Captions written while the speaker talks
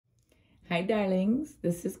Hi, darlings.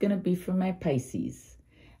 This is going to be for my Pisces.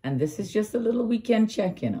 And this is just a little weekend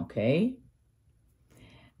check-in, okay?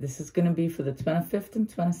 This is going to be for the 25th and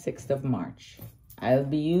 26th of March. I'll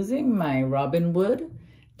be using my Robin Wood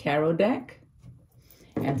tarot deck.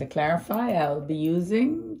 And to clarify, I'll be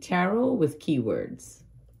using tarot with keywords.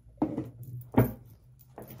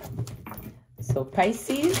 So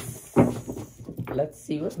Pisces, let's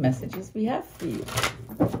see what messages we have for you.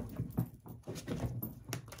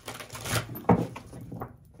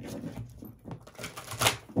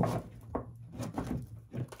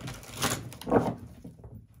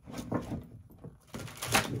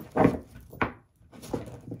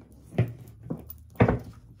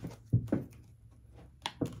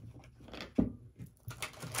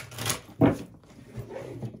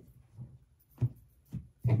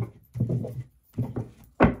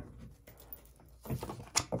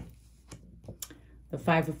 The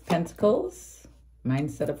Five of Pentacles,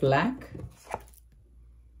 mindset of lack.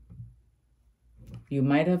 You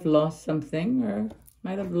might have lost something or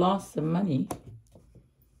might have lost some money,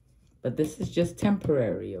 but this is just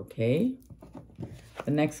temporary, okay?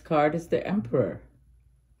 The next card is the Emperor.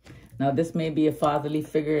 Now, this may be a fatherly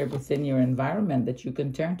figure within your environment that you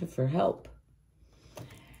can turn to for help.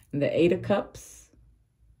 And the Eight of Cups,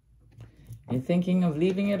 you're thinking of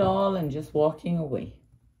leaving it all and just walking away.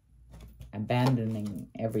 Abandoning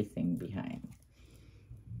everything behind.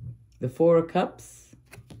 The Four of Cups,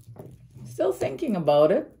 still thinking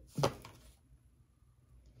about it.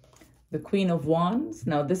 The Queen of Wands.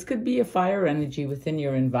 Now, this could be a fire energy within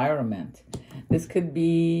your environment. This could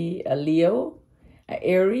be a Leo, an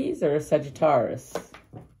Aries, or a Sagittarius.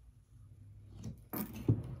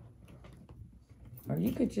 Or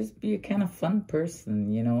you could just be a kind of fun person,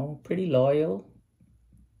 you know, pretty loyal.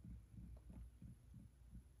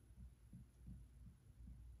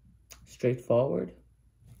 Straightforward.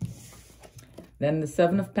 Then the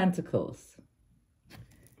Seven of Pentacles.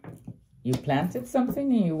 You planted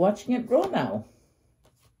something and you're watching it grow now.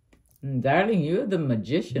 And darling, you're the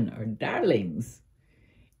magician, or darlings.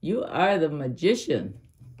 You are the magician.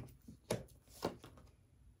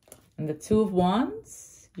 And the Two of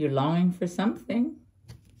Wands, you're longing for something.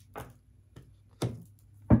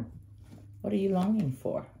 What are you longing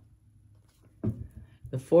for?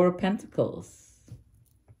 The Four of Pentacles.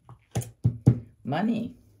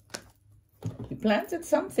 Money. You planted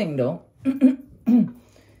something though.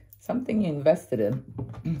 Something you invested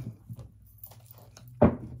in.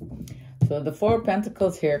 So the Four of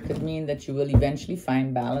Pentacles here could mean that you will eventually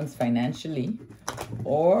find balance financially,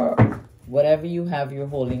 or whatever you have you're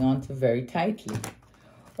holding on to very tightly.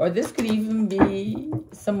 Or this could even be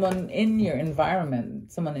someone in your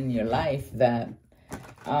environment, someone in your life that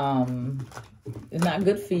is not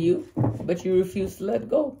good for you, but you refuse to let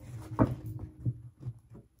go.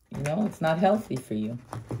 You know, it's not healthy for you,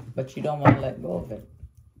 but you don't want to let go of it.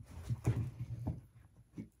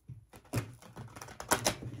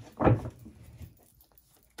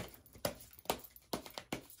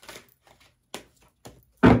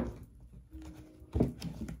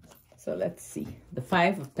 So let's see. The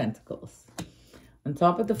Five of Pentacles. On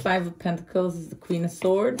top of the Five of Pentacles is the Queen of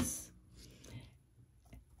Swords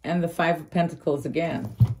and the Five of Pentacles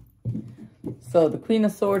again. So the Queen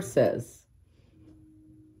of Swords says,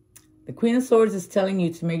 the Queen of Swords is telling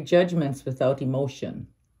you to make judgments without emotion.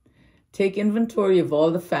 Take inventory of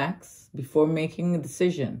all the facts before making a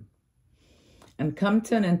decision and come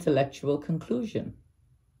to an intellectual conclusion.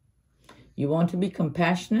 You want to be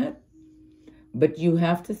compassionate, but you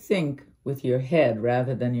have to think with your head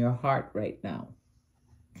rather than your heart right now.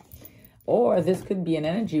 Or this could be an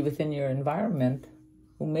energy within your environment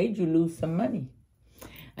who made you lose some money.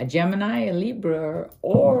 A Gemini, a Libra,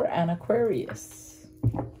 or an Aquarius.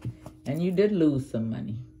 And you did lose some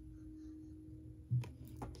money.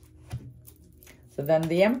 So then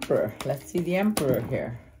the Emperor. Let's see the Emperor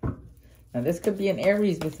here. Now this could be an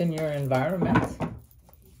Aries within your environment.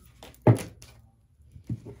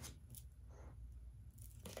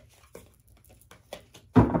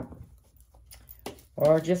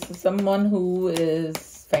 Or just someone who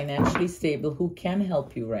is financially stable, who can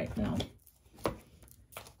help you right now.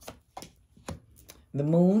 The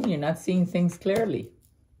Moon, you're not seeing things clearly.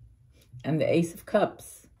 And the Ace of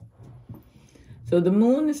Cups. So the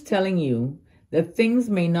Moon is telling you that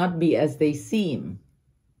things may not be as they seem.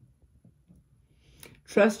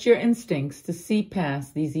 Trust your instincts to see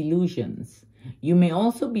past these illusions. You may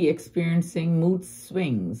also be experiencing mood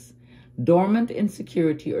swings, dormant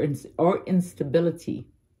insecurity or instability.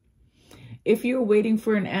 If you're waiting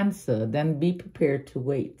for an answer, then be prepared to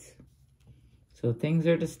wait. So things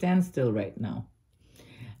are at a standstill right now.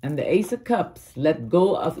 And the Ace of Cups, let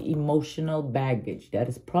go of emotional baggage. That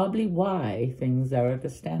is probably why things are at a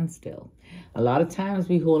standstill. A lot of times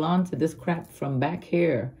we hold on to this crap from back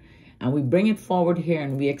here and we bring it forward here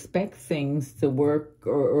and we expect things to work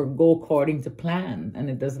or go according to plan. And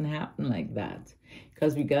it doesn't happen like that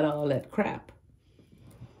because we got all that crap.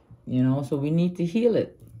 You know, so we need to heal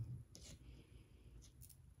it.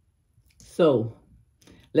 So,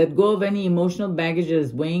 let go of any emotional baggage that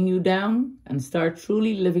is weighing you down and start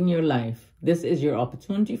truly living your life. This is your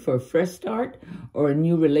opportunity for a fresh start or a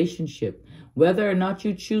new relationship. Whether or not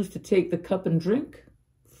you choose to take the cup and drink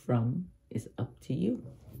from is up to you.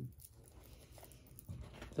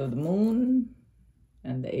 So the Moon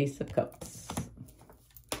and the Ace of Cups.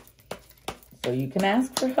 So you can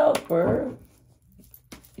ask for help or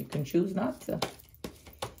you can choose not to.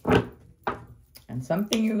 And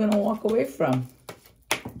something you're going to walk away from.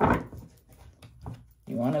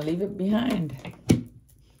 You want to leave it behind.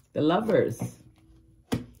 The Lovers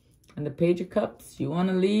and the Page of Cups. You want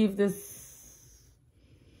to leave this,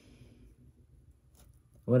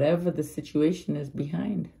 whatever the situation is,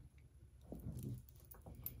 behind.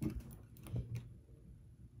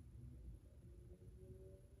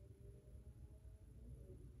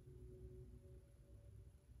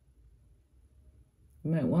 You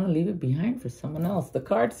might want to leave it behind for someone else. The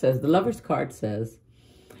card says, the Lover's card says,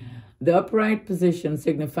 the upright position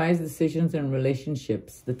signifies decisions in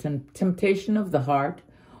relationships, the temptation of the heart,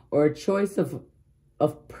 or a choice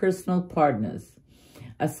of personal partners.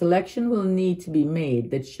 A selection will need to be made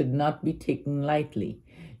that should not be taken lightly.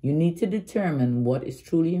 You need to determine what is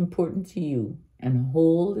truly important to you and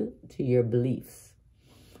hold to your beliefs.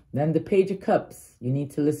 Then the Page of Cups, you need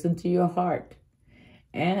to listen to your heart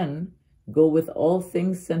and go with all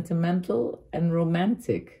things sentimental and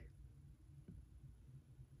romantic.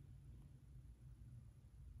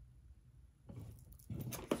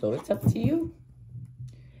 So it's up to you.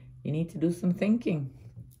 You need to do some thinking.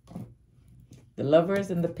 The Lovers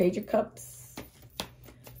and the Page of Cups.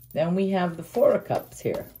 Then we have the Four of Cups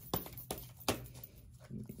here.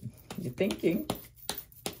 You're thinking.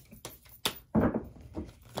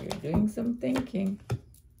 You're doing some thinking.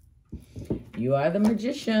 You are the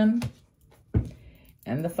Magician.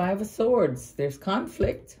 And the Five of Swords. There's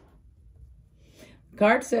conflict. The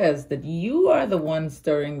card says that you are the one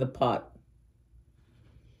stirring the pot.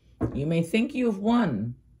 You may think you've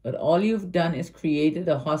won, but all you've done is created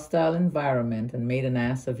a hostile environment and made an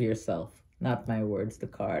ass of yourself. Not my words, the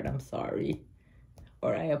card. I'm sorry.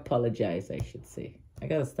 Or I apologize, I should say. I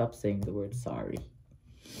gotta stop saying the word sorry.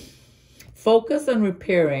 Focus on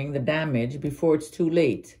repairing the damage before it's too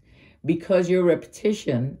late, because your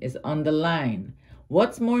reputation is on the line.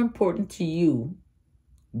 What's more important to you,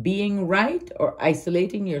 being right or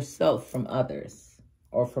isolating yourself from others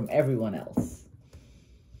or from everyone else?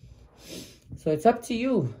 So it's up to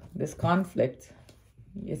you, this conflict.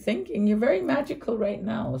 You're thinking, you're very magical right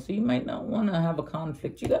now, so you might not want to have a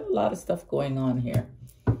conflict. You got a lot of stuff going on here.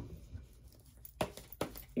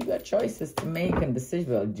 You got choices to make and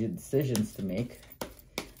decisions to make.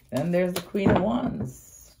 Then there's the Queen of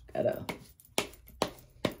Wands. Got a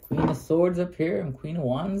Queen of Swords up here and Queen of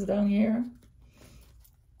Wands down here.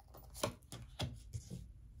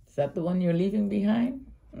 Is that the one you're leaving behind?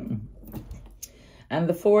 And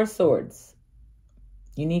the Four of Swords.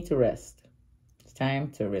 You need to rest. It's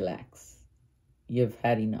time to relax. You've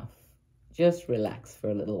had enough. Just relax for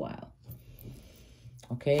a little while.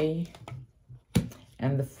 Okay?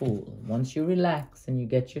 And the Fool. Once you relax and you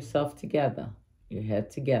get yourself together, your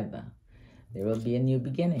head together, there will be a new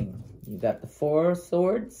beginning. You got the Four of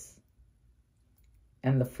Swords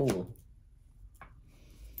and the Fool.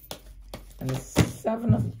 And the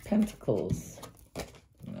Seven of Pentacles.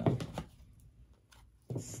 No.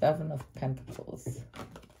 Seven of Pentacles.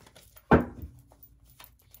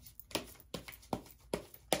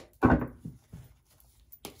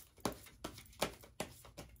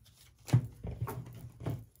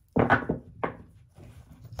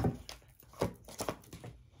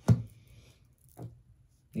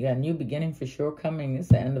 You got a new beginning for sure coming. It's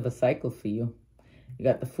the end of a cycle for you. You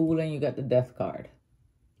got the Fool and you got the Death card.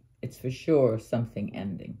 It's for sure something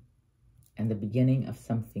ending and the beginning of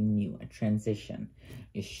something new, a transition.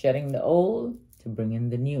 You're shedding the old to bring in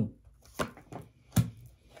the new.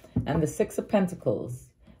 And the Six of Pentacles.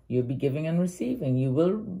 You'll be giving and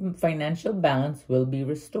receiving. Financial balance will be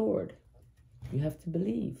restored. You have to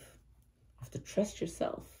believe. You have to trust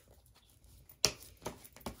yourself.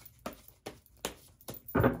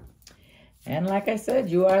 And like I said,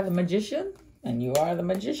 you are the Magician, and you are the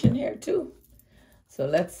Magician here too. So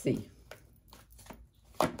let's see.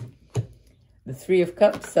 The Three of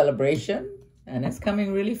Cups, celebration, And it's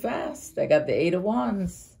coming really fast. I got the 8 of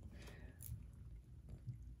Wands.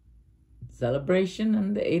 Celebration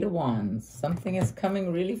and the 8 of Wands. Something is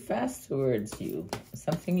coming really fast towards you.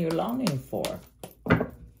 Something you're longing for.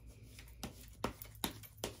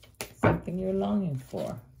 Something you're longing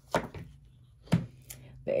for.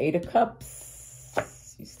 The 8 of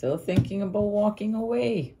Cups. You're still thinking about walking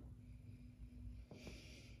away.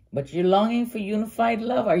 But you're longing for unified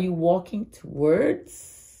love. Are you walking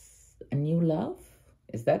towards a new love?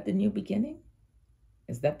 Is that the new beginning?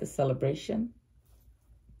 Is that the celebration?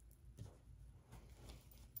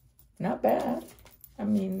 Not bad. I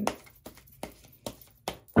mean,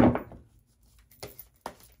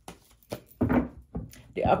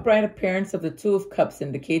 the upright appearance of the 2 of Cups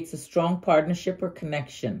indicates a strong partnership or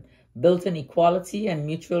connection built on equality and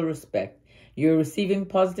mutual respect. You're receiving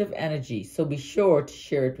positive energy, so be sure to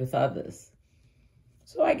share it with others.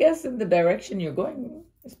 So I guess in the direction you're going,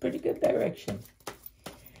 it's pretty good direction.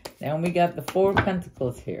 Now we got the 4 of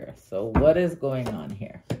Pentacles here. So what is going on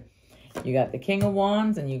here? You got the King of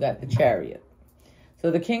Wands and you got the Chariot.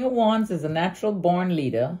 So the King of Wands is a natural born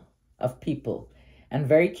leader of people and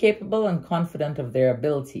very capable and confident of their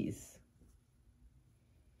abilities.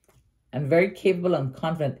 And very capable and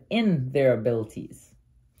confident in their abilities.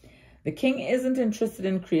 The king isn't interested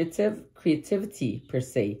in creativity per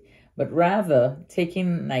se, but rather taking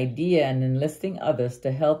an idea and enlisting others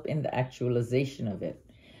to help in the actualization of it.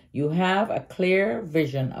 You have a clear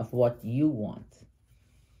vision of what you want.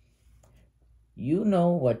 You know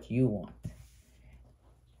what you want.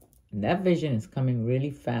 And that vision is coming really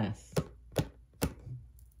fast.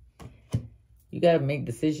 You got to make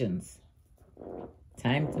decisions.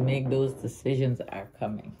 Time to make those decisions are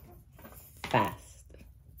coming fast.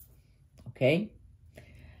 Okay?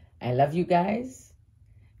 I love you guys.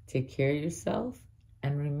 Take care of yourself.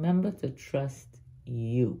 And remember to trust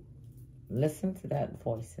you. Listen to that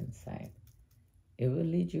voice inside. It will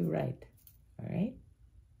lead you right. All right?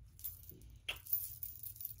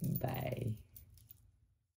 Bye.